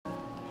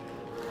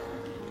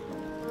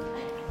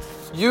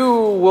You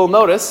will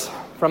notice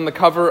from the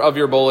cover of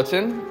your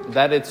bulletin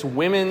that it's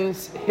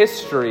Women's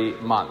History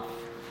Month,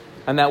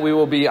 and that we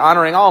will be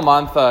honoring all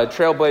month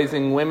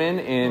trailblazing women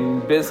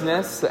in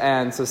business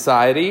and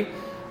society.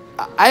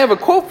 I have a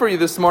quote for you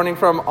this morning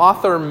from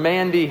author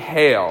Mandy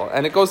Hale,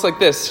 and it goes like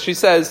this. She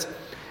says,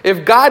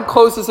 "If God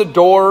closes a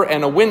door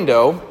and a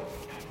window,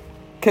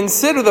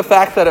 consider the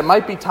fact that it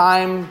might be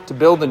time to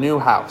build a new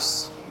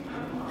house."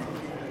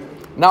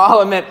 Now, I'll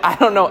admit, I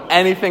don't know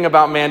anything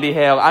about Mandy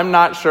Hale. I'm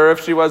not sure if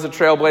she was a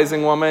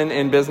trailblazing woman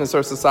in business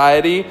or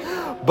society,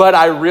 but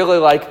I really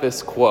like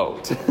this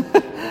quote.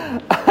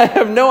 I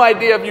have no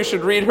idea if you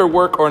should read her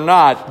work or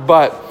not,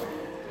 but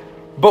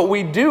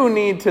we do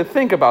need to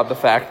think about the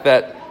fact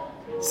that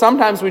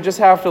sometimes we just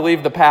have to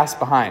leave the past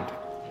behind.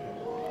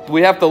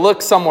 We have to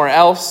look somewhere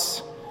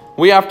else.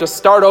 We have to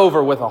start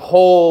over with a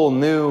whole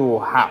new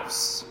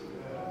house.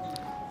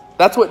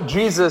 That's what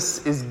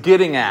Jesus is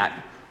getting at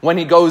when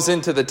he goes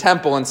into the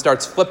temple and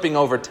starts flipping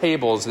over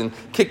tables and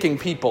kicking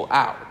people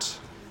out.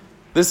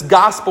 This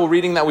gospel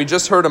reading that we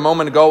just heard a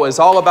moment ago is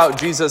all about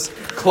Jesus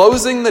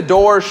closing the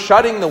door,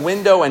 shutting the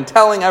window, and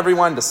telling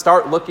everyone to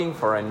start looking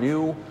for a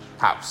new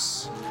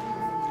house.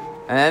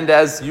 And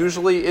as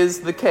usually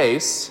is the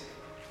case,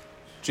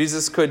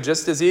 Jesus could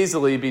just as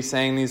easily be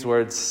saying these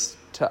words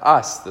to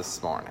us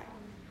this morning.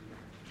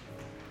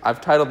 I've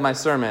titled my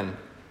sermon,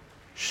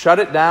 "Shut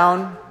It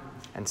Down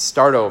and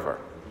Start Over."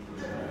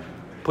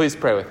 Please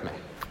pray with me.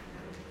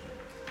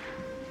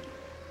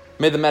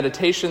 May the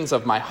meditations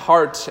of my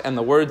heart and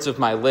the words of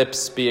my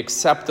lips be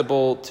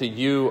acceptable to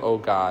you, O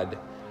God.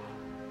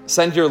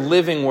 Send your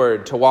living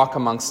word to walk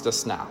amongst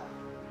us now,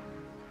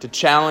 to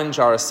challenge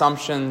our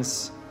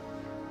assumptions,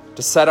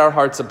 to set our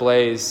hearts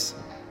ablaze,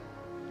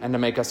 and to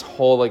make us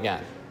whole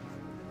again.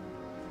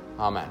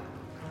 Amen.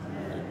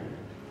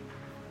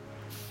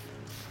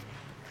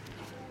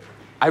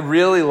 I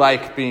really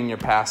like being your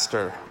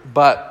pastor,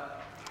 but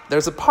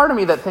there's a part of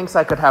me that thinks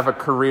I could have a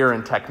career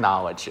in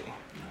technology.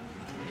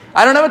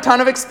 I don't have a ton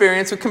of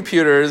experience with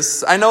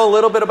computers. I know a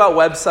little bit about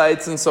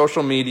websites and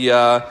social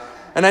media,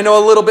 and I know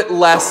a little bit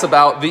less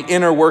about the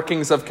inner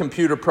workings of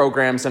computer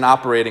programs and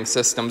operating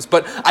systems,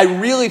 but I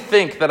really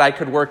think that I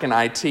could work in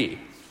IT.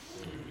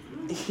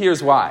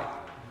 Here's why.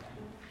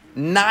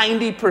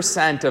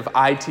 90% of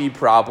IT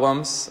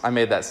problems, I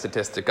made that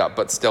statistic up,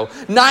 but still,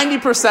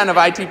 90% of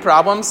IT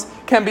problems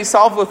can be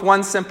solved with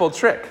one simple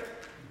trick.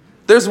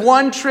 There's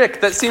one trick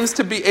that seems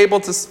to be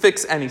able to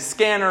fix any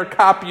scanner,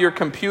 copier,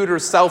 computer,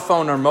 cell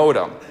phone, or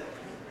modem.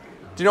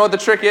 Do you know what the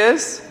trick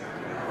is?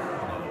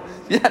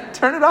 Yeah,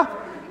 turn it off.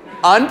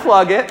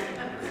 Unplug it,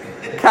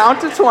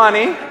 count to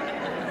 20,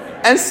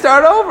 and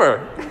start over.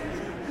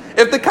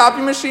 If the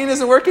copy machine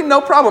isn't working, no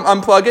problem.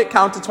 Unplug it,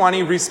 count to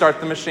 20, restart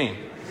the machine.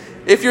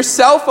 If your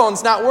cell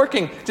phone's not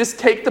working, just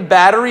take the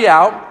battery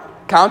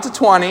out, count to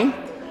 20,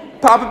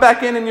 pop it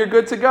back in, and you're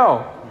good to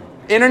go.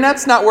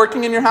 Internet's not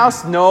working in your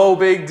house, no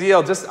big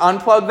deal. Just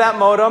unplug that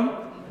modem,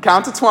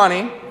 count to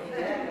 20,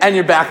 and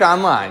you're back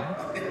online.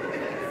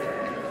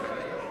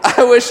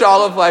 I wish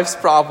all of life's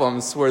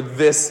problems were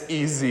this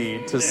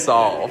easy to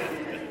solve.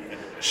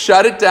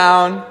 Shut it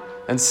down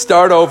and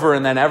start over,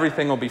 and then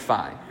everything will be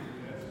fine.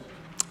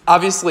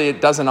 Obviously, it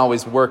doesn't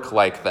always work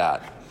like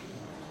that.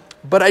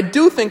 But I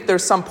do think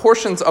there's some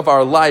portions of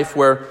our life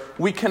where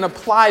we can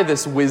apply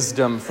this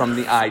wisdom from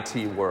the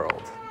IT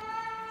world.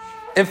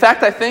 In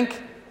fact, I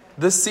think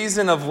this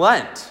season of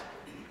Lent,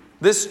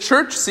 this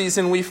church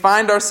season we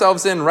find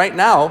ourselves in right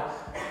now,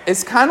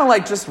 is kind of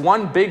like just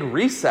one big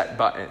reset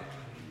button.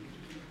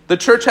 The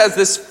church has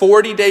this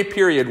 40-day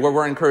period where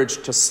we're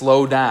encouraged to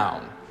slow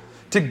down,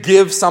 to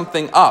give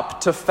something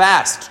up, to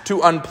fast, to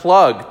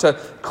unplug, to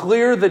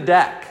clear the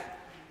deck,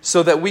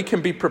 so that we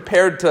can be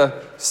prepared to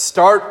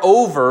start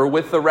over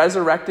with the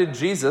resurrected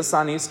Jesus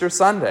on Easter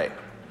Sunday.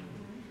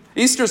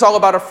 Easter's all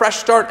about a fresh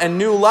start and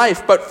new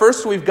life, but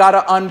first we've got to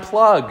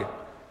unplug.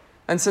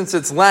 And since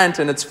it's Lent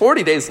and it's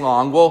 40 days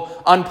long, we'll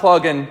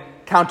unplug and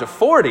count to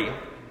 40,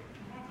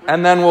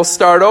 and then we'll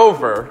start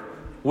over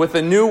with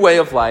a new way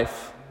of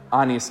life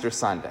on Easter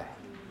Sunday.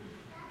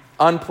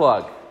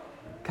 Unplug,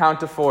 count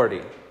to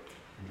 40,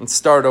 and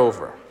start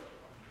over.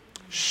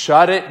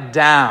 Shut it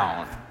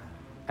down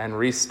and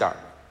restart.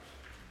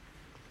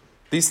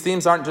 These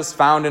themes aren't just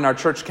found in our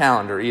church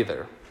calendar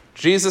either.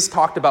 Jesus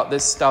talked about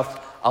this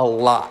stuff a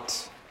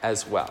lot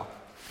as well.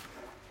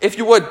 If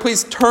you would,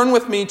 please turn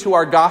with me to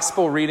our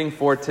gospel reading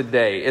for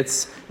today.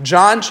 It's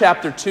John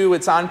chapter 2.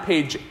 It's on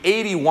page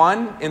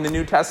 81 in the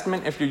New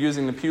Testament if you're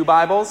using the Pew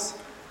Bibles.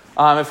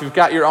 If you've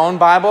got your own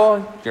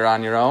Bible, you're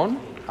on your own,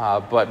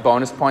 but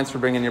bonus points for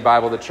bringing your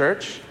Bible to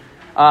church.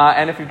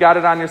 And if you've got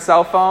it on your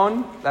cell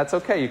phone, that's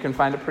okay. You can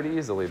find it pretty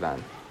easily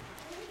then.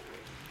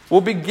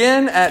 We'll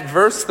begin at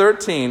verse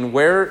 13,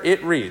 where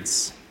it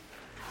reads,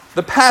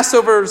 "The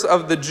Passovers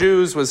of the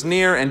Jews was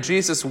near, and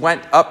Jesus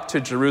went up to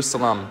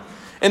Jerusalem.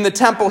 In the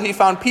temple he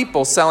found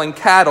people selling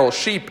cattle,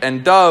 sheep,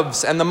 and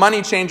doves, and the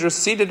money changers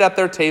seated at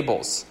their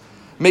tables.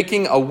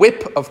 Making a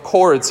whip of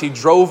cords, he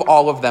drove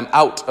all of them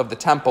out of the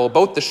temple,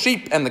 both the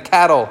sheep and the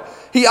cattle,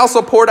 He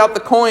also poured out the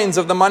coins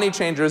of the money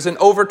changers and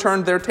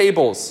overturned their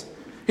tables.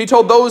 He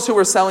told those who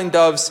were selling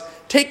doves,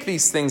 "Take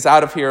these things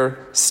out of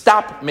here.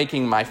 Stop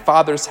making my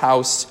Father's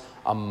house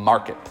a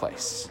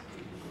marketplace."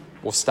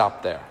 We'll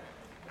stop there.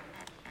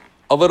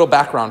 A little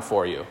background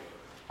for you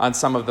on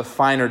some of the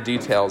finer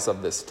details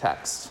of this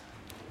text.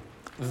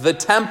 The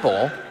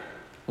temple,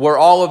 where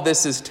all of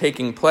this is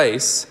taking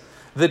place,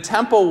 the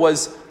temple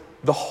was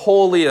the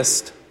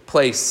holiest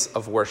place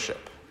of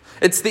worship.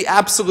 It's the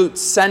absolute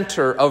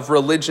center of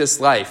religious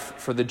life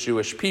for the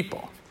Jewish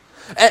people.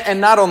 And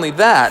not only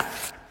that,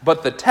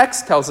 but the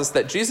text tells us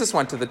that Jesus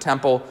went to the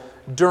temple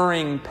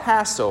during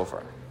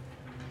Passover,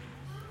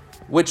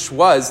 which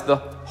was the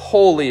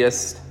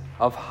holiest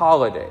of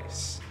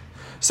holidays.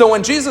 So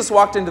when Jesus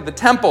walked into the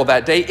temple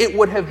that day, it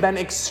would have been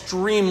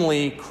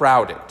extremely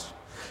crowded.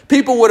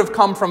 People would have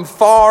come from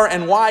far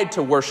and wide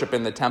to worship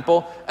in the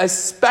temple,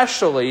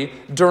 especially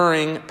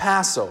during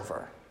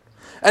Passover.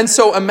 And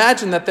so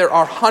imagine that there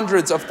are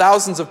hundreds of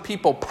thousands of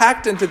people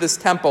packed into this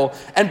temple,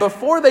 and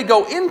before they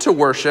go into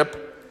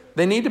worship,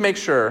 they need to make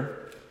sure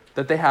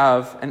that they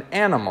have an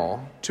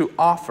animal to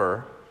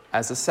offer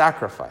as a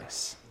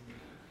sacrifice.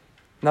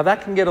 Now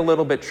that can get a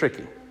little bit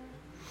tricky,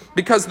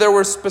 because there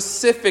were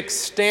specific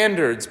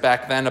standards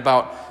back then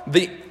about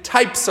the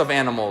types of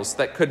animals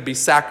that could be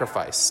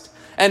sacrificed.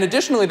 And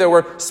additionally, there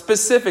were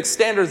specific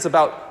standards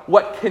about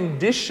what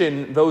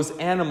condition those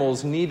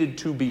animals needed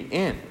to be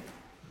in.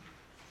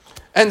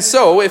 And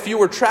so, if you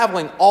were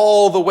traveling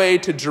all the way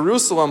to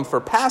Jerusalem for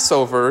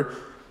Passover,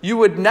 you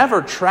would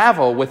never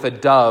travel with a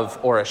dove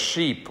or a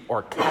sheep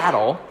or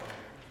cattle.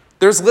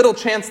 There's little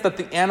chance that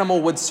the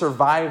animal would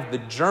survive the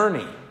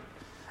journey.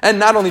 And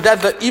not only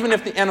that, but even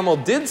if the animal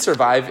did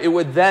survive, it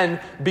would then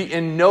be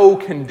in no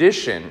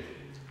condition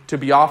to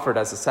be offered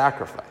as a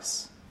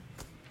sacrifice.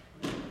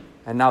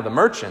 And now the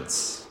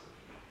merchants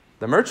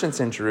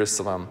in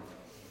Jerusalem,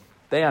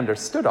 they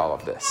understood all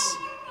of this.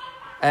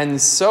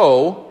 And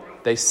so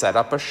they set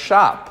up a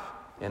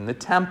shop in the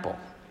temple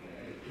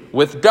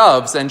with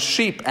doves and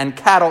sheep and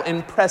cattle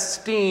in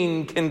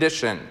pristine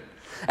condition.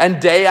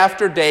 And day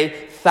after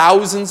day,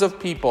 thousands of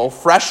people,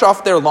 fresh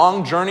off their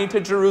long journey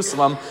to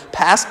Jerusalem,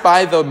 passed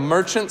by the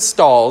merchant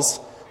stalls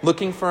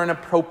looking for an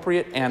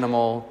appropriate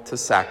animal to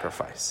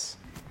sacrifice.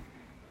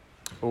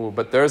 Ooh,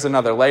 but there's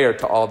another layer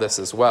to all this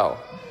as well.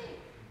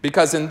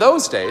 Because in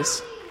those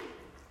days,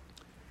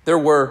 there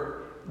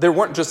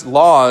weren't just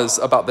laws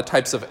about the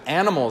types of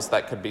animals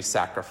that could be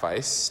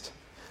sacrificed.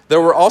 There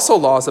were also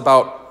laws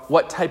about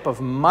what type of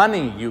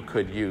money you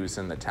could use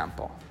in the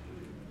temple.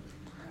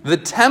 The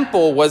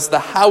temple was the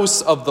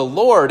house of the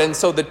Lord, and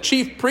so the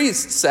chief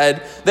priests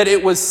said that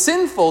it was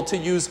sinful to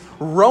use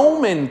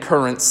Roman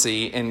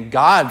currency in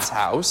God's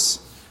house.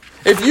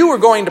 If you were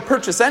going to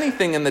purchase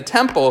anything in the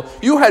temple,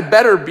 you had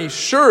better be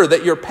sure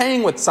that you're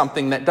paying with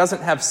something that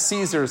doesn't have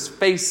Caesar's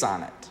face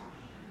on it.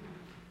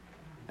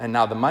 And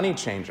now the money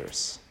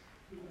changers,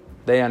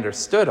 they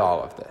understood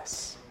all of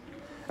this.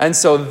 And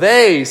so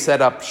they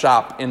set up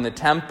shop in the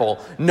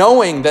temple,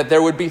 knowing that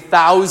there would be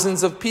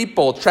thousands of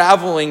people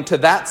traveling to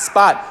that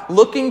spot,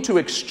 looking to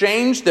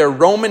exchange their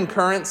Roman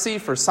currency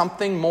for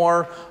something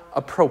more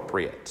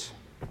appropriate.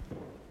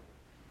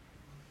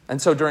 And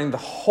so during the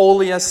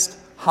holiest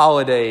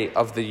holiday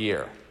of the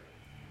year,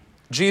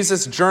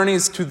 Jesus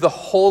journeys to the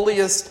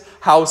holiest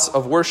house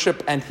of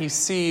worship, and he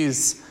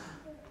sees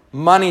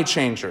money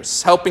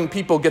changers helping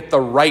people get the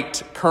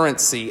right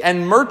currency,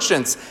 and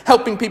merchants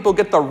helping people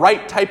get the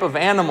right type of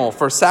animal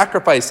for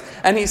sacrifice.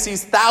 And he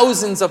sees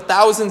thousands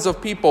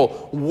of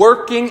people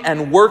working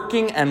and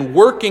working and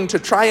working to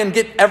try and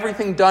get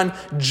everything done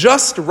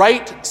just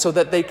right so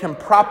that they can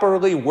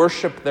properly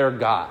worship their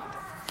God.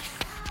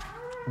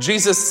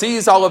 Jesus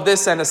sees all of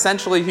this, and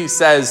essentially he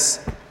says,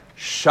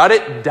 "Shut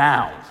it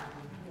down.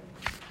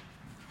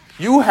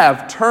 You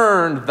have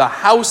turned the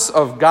house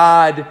of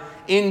God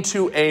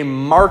into a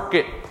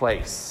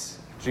marketplace,"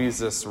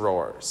 Jesus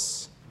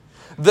roars.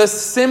 The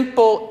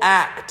simple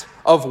act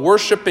of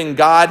worshiping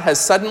God has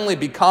suddenly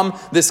become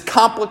this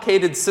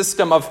complicated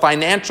system of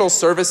financial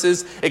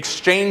services,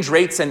 exchange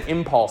rates, and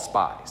impulse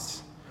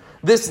buys.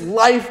 This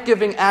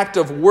life-giving act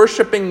of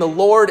worshiping the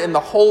Lord in the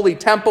holy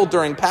temple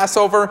during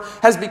Passover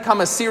has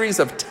become a series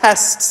of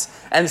tests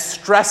and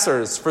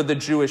stressors for the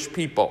Jewish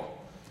people.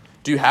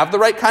 Do you have the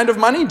right kind of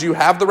money? Do you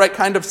have the right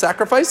kind of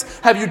sacrifice?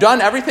 Have you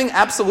done everything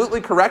absolutely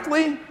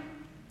correctly?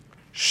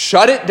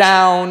 Shut it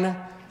down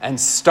and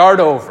start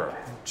over,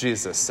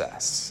 Jesus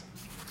says.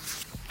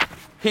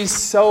 He's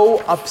so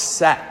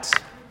upset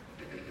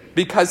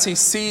because he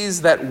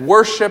sees that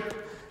worship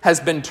has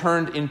been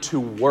turned into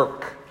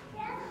work.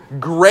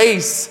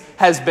 Grace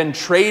has been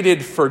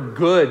traded for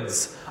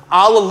goods.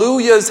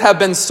 Alleluias have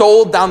been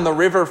sold down the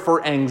river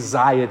for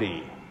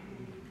anxiety.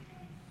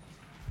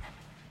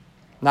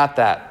 Not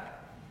that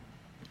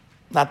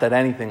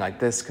anything like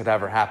this could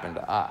ever happen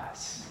to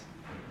us.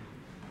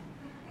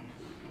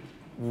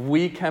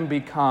 We can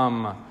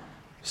become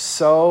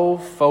so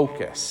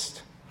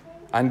focused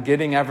on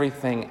getting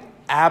everything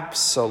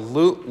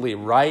absolutely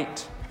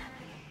right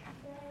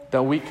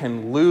that we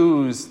can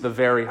lose the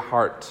very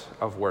heart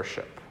of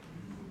worship.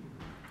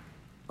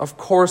 Of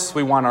course,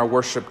 we want our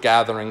worship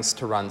gatherings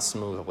to run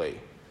smoothly.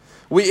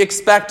 We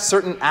expect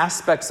certain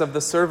aspects of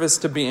the service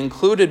to be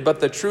included, but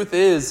the truth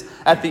is,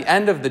 at the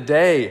end of the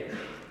day,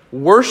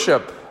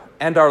 worship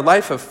and our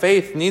life of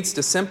faith needs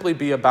to simply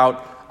be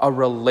about a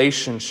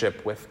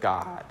relationship with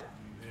God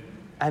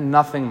and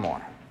nothing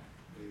more.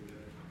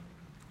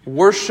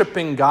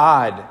 Worshiping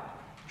God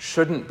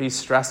shouldn't be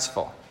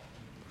stressful.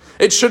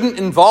 It shouldn't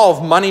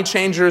involve money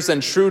changers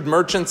and shrewd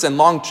merchants and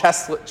long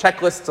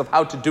checklists of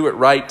how to do it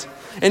right.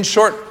 In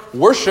short,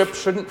 worship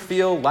shouldn't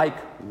feel like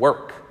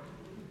work.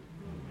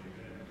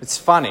 It's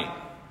funny,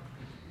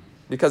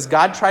 because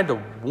God tried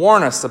to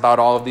warn us about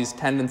all of these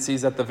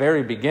tendencies at the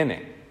very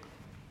beginning.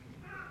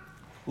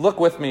 Look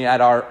with me at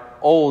our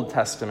Old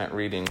Testament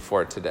reading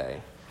for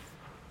today.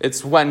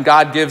 It's when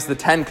God gives the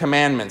 10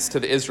 Commandments to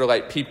the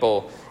Israelite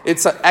people.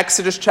 It's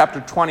Exodus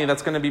chapter 20.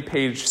 That's going to be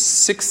page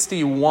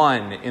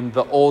 61 in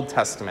the Old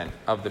Testament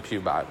of the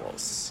Pew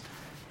Bibles.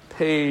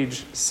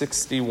 Page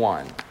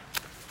 61.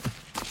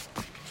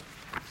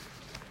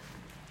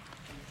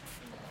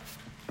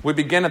 We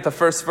begin at the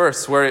first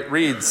verse where it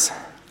reads,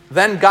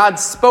 "Then God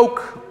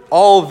spoke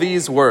all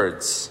these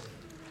words.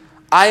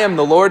 I am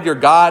the Lord your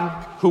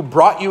God who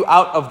brought you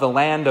out of the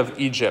land of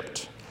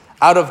Egypt,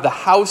 out of the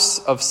house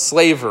of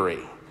slavery.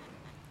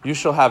 You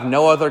shall have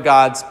no other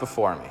gods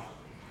before me."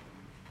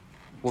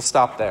 We'll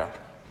stop there.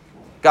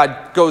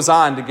 God goes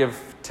on to give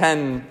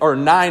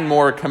 9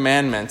 more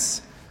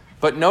commandments,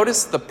 but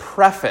notice the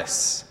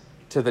preface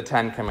to the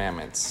 10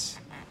 commandments.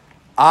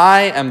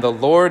 I am the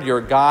Lord your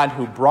God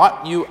who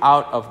brought you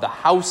out of the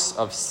house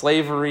of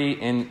slavery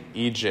in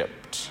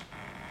Egypt.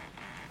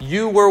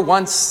 You were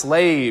once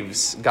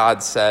slaves,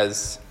 God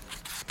says,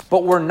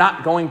 but we're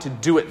not going to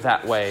do it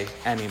that way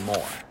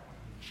anymore.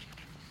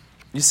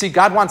 You see,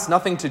 God wants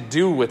nothing to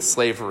do with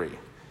slavery.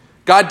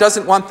 God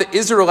doesn't want the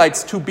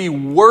Israelites to be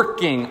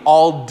working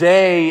all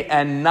day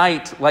and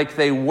night like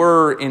they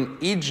were in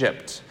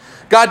Egypt.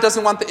 God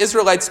doesn't want the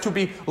Israelites to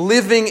be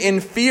living in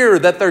fear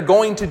that they're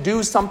going to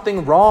do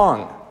something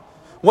wrong.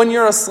 When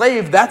you're a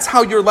slave, that's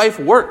how your life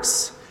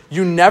works.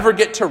 You never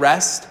get to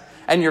rest,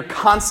 and you're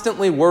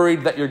constantly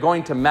worried that you're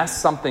going to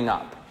mess something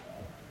up.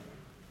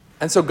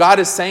 And so God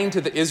is saying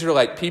to the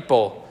Israelite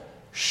people,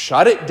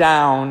 shut it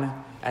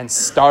down and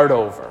start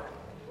over.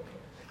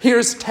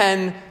 Here's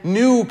 10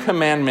 new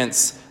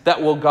commandments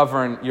that will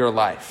govern your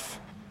life.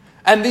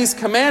 And these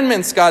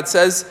commandments, God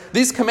says,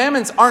 these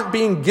commandments aren't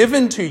being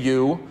given to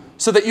you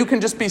so that you can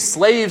just be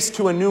slaves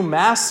to a new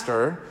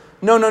master.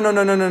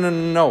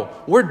 No.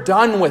 We're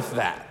done with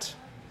that.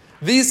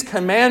 These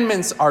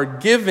commandments are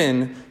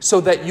given so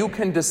that you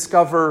can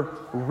discover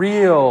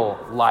real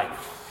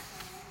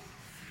life.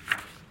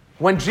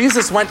 When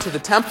Jesus went to the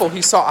temple,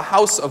 he saw a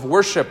house of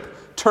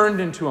worship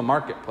turned into a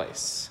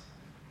marketplace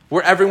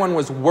where everyone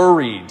was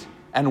worried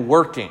and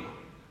working.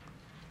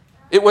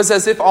 It was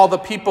as if all the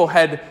people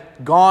had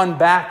gone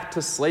back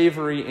to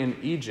slavery in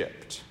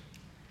Egypt.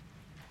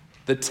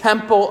 The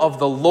temple of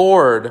the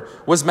Lord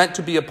was meant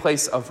to be a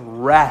place of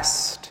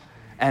rest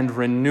and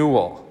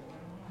renewal.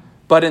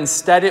 But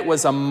instead it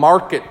was a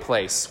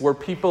marketplace where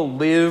people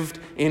lived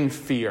in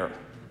fear,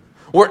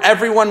 where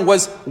everyone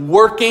was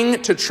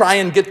working to try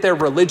and get their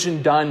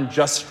religion done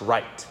just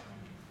right.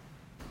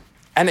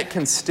 And it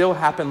can still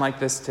happen like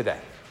this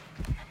today.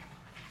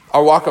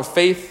 Our walk of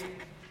faith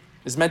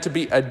is meant to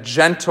be a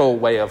gentle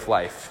way of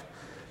life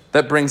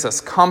that brings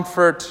us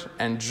comfort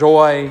and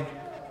joy,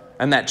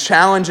 and that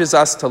challenges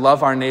us to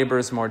love our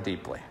neighbors more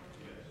deeply.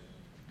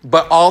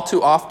 But all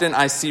too often,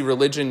 I see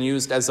religion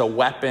used as a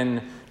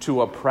weapon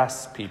to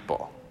oppress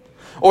people.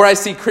 Or I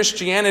see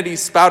Christianity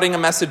spouting a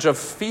message of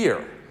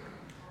fear,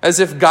 as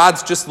if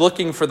God's just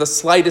looking for the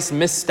slightest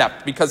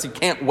misstep because he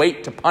can't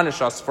wait to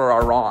punish us for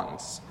our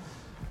wrongs.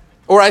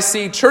 Or I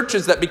see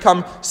churches that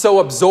become so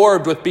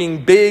absorbed with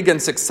being big and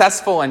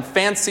successful and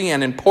fancy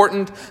and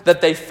important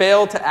that they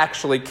fail to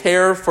actually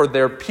care for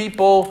their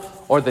people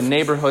or the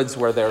neighborhoods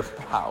where they're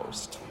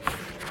housed.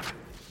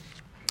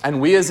 And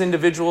we as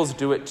individuals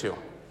do it too.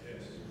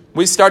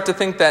 We start to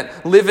think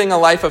that living a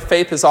life of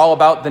faith is all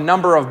about the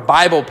number of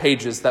Bible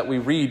pages that we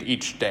read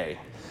each day,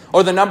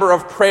 or the number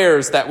of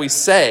prayers that we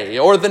say,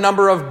 or the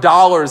number of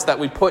dollars that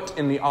we put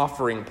in the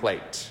offering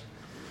plate.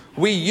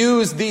 We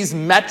use these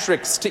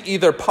metrics to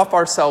either puff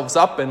ourselves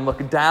up and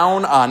look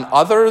down on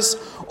others,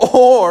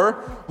 or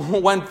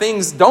when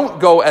things don't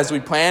go as we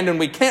planned and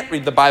we can't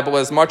read the Bible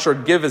as much or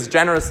give as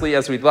generously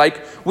as we'd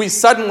like, we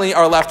suddenly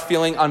are left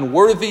feeling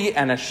unworthy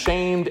and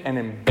ashamed and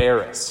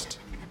embarrassed.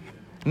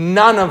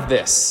 None of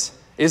this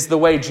is the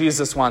way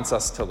Jesus wants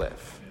us to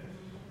live.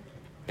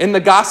 In the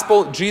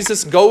gospel,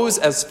 Jesus goes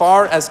as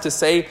far as to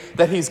say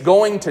that he's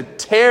going to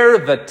tear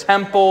the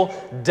temple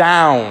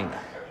down.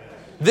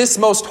 This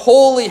most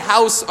holy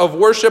house of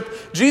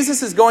worship,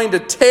 Jesus is going to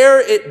tear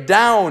it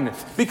down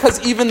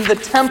because even the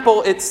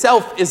temple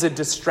itself is a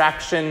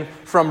distraction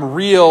from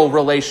real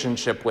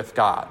relationship with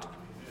God.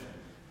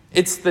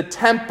 It's the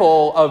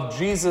temple of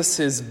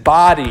Jesus'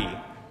 body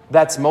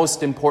that's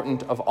most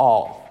important of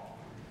all.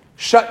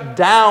 Shut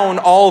down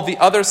all the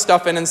other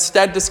stuff and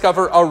instead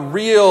discover a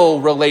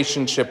real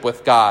relationship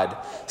with God.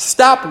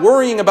 Stop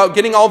worrying about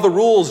getting all the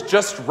rules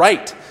just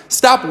right.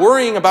 Stop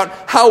worrying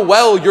about how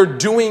well you're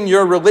doing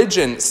your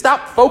religion.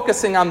 Stop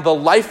focusing on the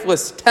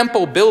lifeless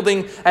temple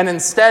building and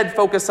instead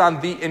focus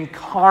on the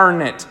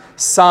incarnate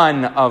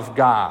Son of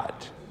God.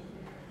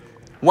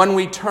 When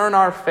we turn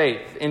our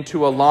faith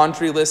into a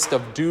laundry list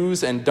of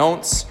do's and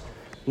don'ts,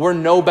 we're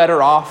no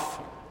better off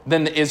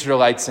than the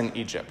Israelites in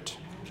Egypt.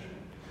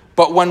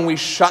 But when we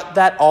shut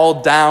that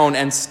all down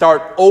and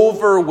start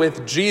over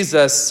with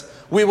Jesus,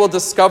 we will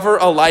discover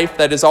a life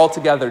that is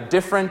altogether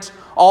different,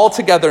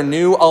 altogether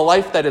new, a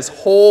life that is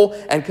whole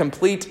and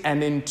complete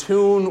and in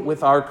tune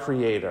with our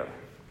Creator.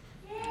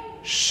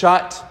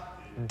 Shut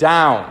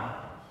down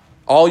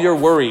all your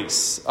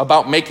worries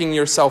about making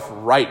yourself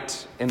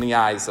right in the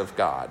eyes of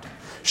God.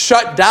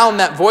 Shut down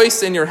that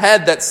voice in your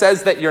head that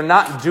says that you're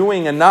not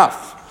doing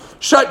enough.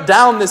 Shut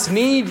down this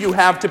need you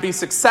have to be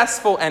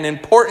successful and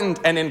important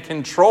and in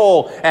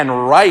control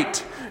and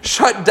right.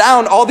 Shut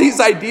down all these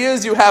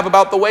ideas you have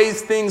about the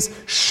ways things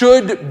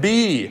should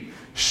be.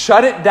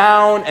 Shut it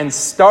down and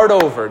start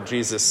over,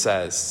 Jesus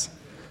says.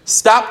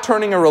 Stop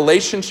turning a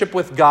relationship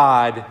with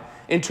God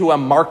into a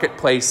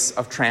marketplace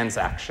of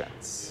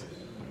transactions.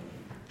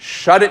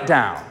 Shut it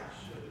down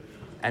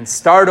and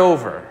start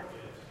over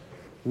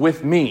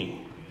with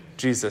me,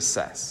 Jesus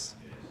says.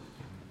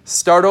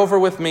 Start over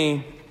with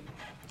me,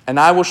 and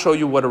I will show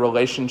you what a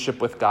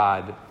relationship with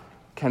God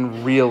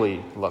can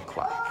really look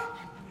like.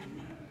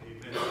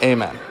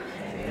 Amen.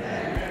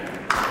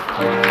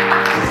 Amen.